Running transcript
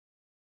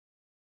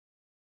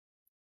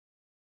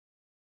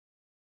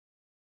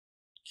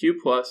Q+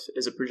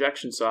 is a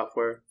projection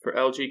software for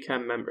LG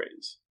Chem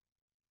membranes.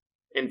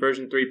 In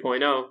version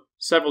 3.0,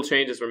 several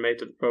changes were made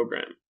to the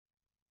program.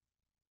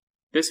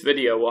 This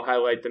video will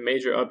highlight the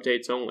major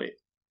updates only: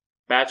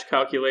 batch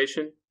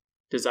calculation,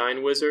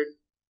 design wizard,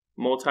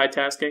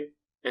 multitasking,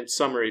 and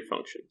summary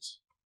functions.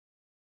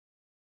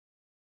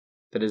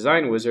 The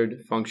design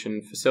wizard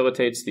function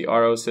facilitates the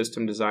RO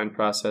system design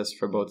process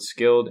for both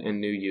skilled and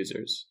new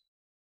users.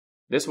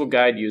 This will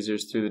guide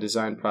users through the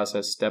design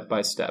process step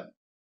by step.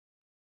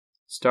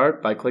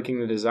 Start by clicking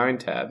the Design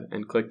tab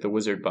and click the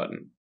Wizard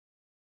button.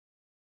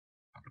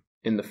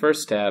 In the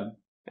first tab,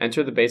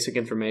 enter the basic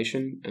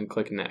information and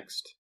click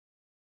Next.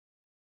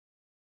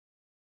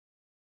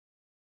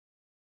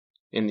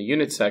 In the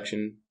Unit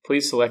section,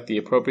 please select the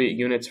appropriate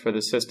units for the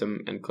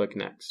system and click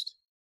Next.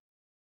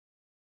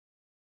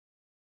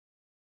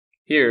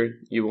 Here,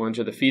 you will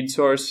enter the feed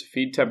source,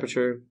 feed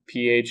temperature,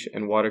 pH,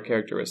 and water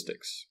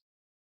characteristics.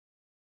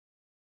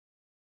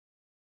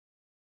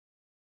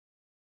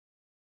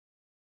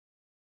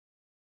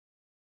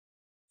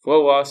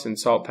 Flow loss and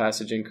salt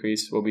passage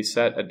increase will be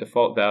set at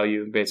default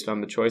value based on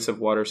the choice of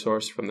water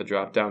source from the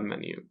drop-down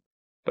menu,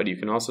 but you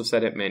can also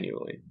set it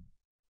manually.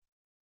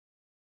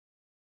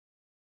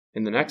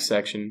 In the next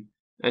section,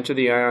 enter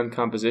the ion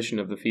composition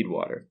of the feed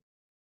water.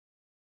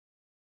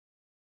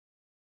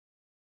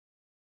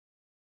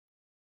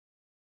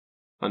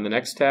 On the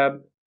next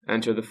tab,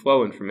 enter the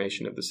flow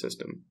information of the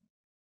system.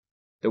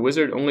 The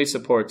wizard only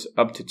supports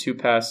up to 2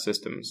 pass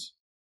systems.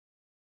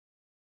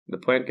 The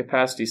plant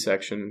capacity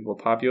section will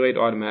populate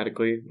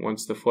automatically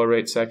once the flow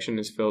rate section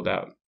is filled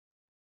out.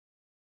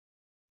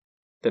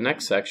 The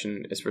next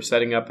section is for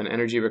setting up an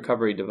energy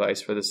recovery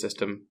device for the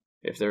system,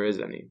 if there is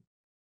any.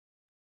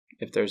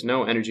 If there's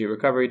no energy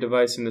recovery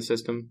device in the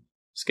system,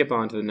 skip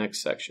on to the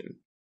next section.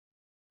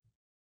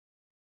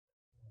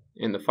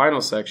 In the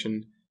final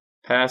section,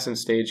 pass and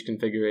stage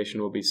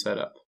configuration will be set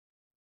up.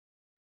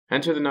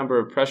 Enter the number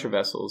of pressure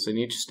vessels in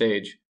each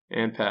stage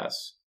and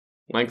pass,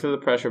 length of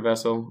the pressure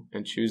vessel,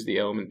 and choose the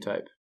element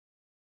type.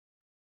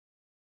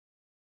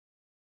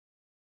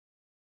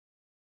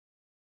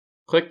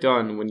 Click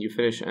Done when you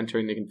finish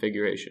entering the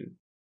configuration.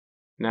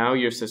 Now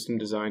your system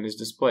design is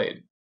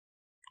displayed.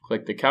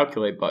 Click the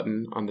Calculate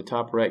button on the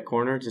top right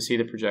corner to see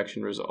the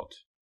projection result.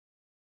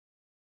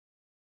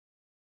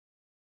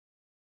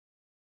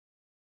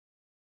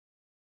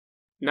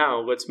 Now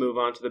let's move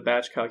on to the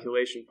batch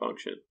calculation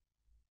function.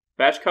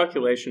 Batch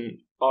calculation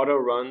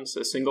auto-runs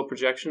a single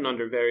projection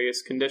under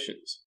various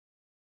conditions.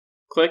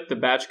 Click the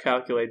Batch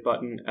Calculate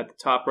button at the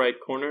top right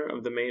corner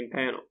of the main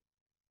panel.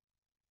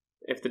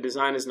 If the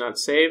design is not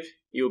saved,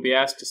 you will be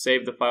asked to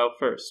save the file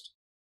first.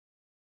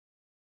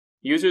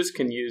 Users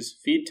can use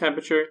feed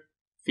temperature,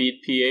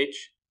 feed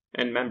pH,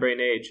 and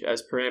membrane age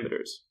as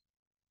parameters.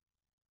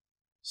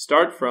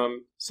 Start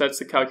from sets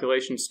the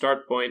calculation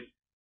start point,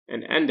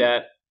 and end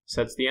at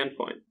sets the end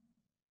point.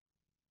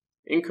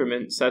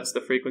 Increment sets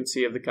the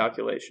frequency of the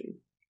calculation.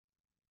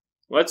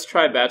 Let's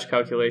try batch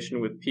calculation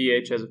with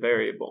pH as a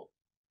variable.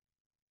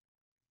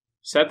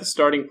 Set the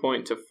starting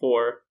point to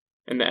 4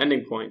 and the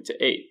ending point to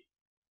 8.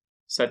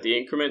 Set the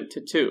increment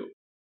to 2.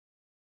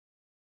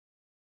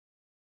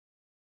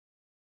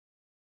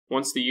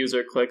 Once the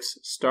user clicks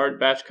Start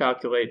Batch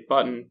Calculate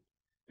button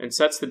and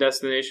sets the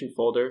destination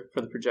folder for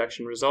the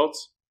projection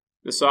results,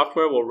 the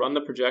software will run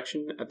the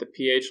projection at the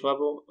pH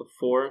level of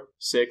 4,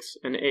 6,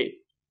 and 8.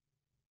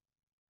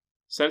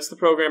 Since the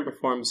program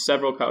performs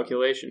several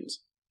calculations,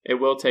 it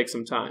will take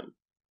some time.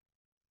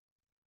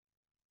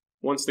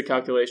 Once the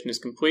calculation is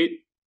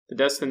complete, the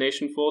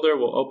destination folder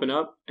will open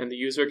up and the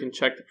user can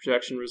check the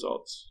projection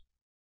results.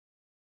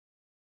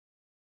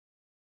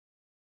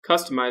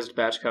 Customized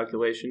batch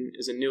calculation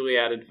is a newly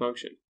added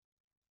function.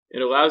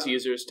 It allows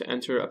users to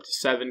enter up to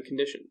 7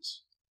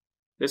 conditions.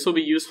 This will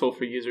be useful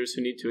for users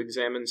who need to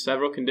examine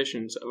several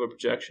conditions of a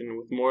projection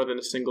with more than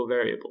a single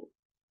variable.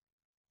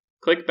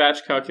 Click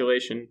Batch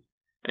Calculation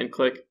and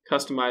click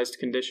Customized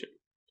Condition.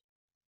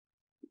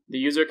 The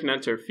user can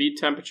enter feed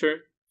temperature,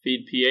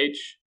 feed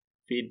pH,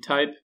 feed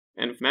type,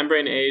 and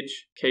membrane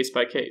age case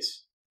by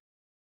case.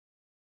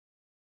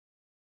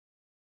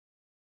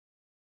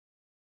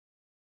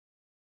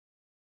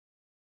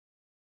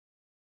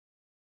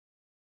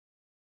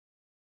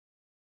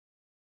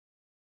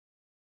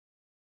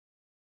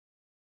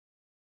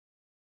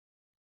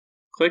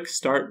 Click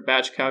Start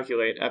Batch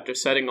Calculate after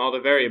setting all the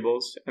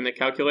variables, and the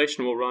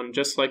calculation will run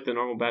just like the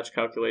normal batch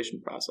calculation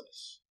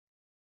process.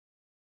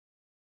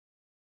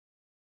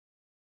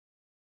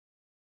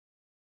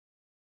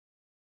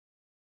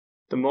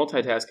 The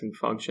multitasking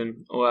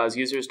function allows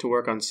users to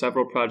work on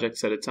several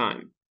projects at a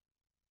time.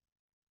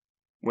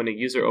 When a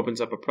user opens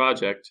up a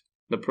project,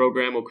 the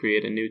program will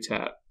create a new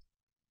tab.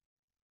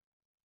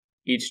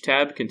 Each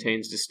tab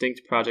contains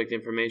distinct project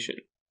information.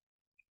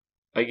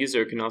 A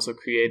user can also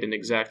create an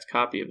exact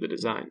copy of the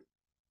design.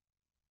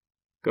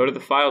 Go to the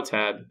File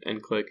tab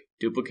and click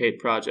Duplicate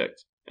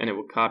Project, and it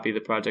will copy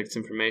the project's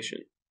information.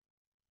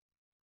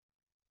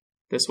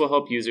 This will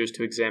help users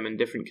to examine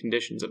different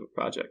conditions of a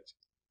project.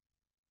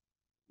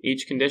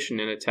 Each condition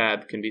in a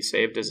tab can be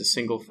saved as a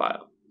single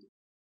file.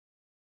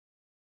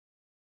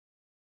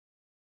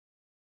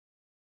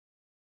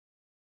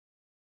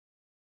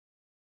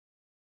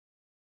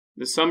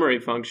 The summary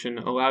function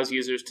allows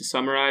users to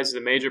summarize the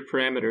major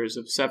parameters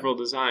of several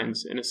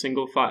designs in a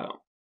single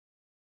file.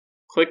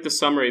 Click the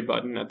Summary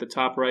button at the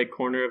top right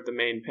corner of the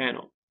main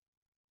panel.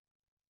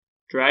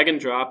 Drag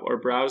and drop or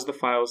browse the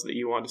files that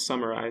you want to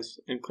summarize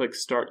and click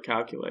Start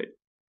Calculate.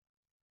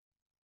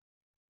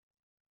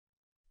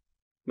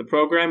 The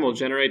program will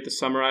generate the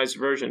summarized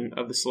version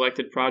of the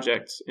selected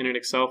projects in an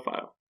Excel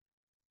file.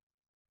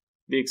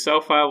 The Excel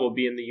file will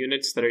be in the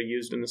units that are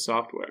used in the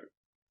software.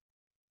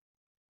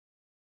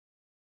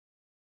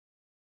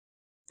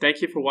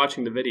 Thank you for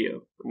watching the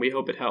video, and we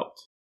hope it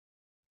helped.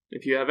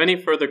 If you have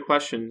any further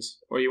questions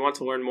or you want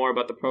to learn more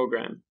about the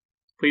program,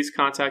 please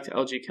contact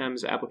LG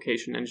Chem's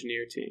Application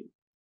Engineer team.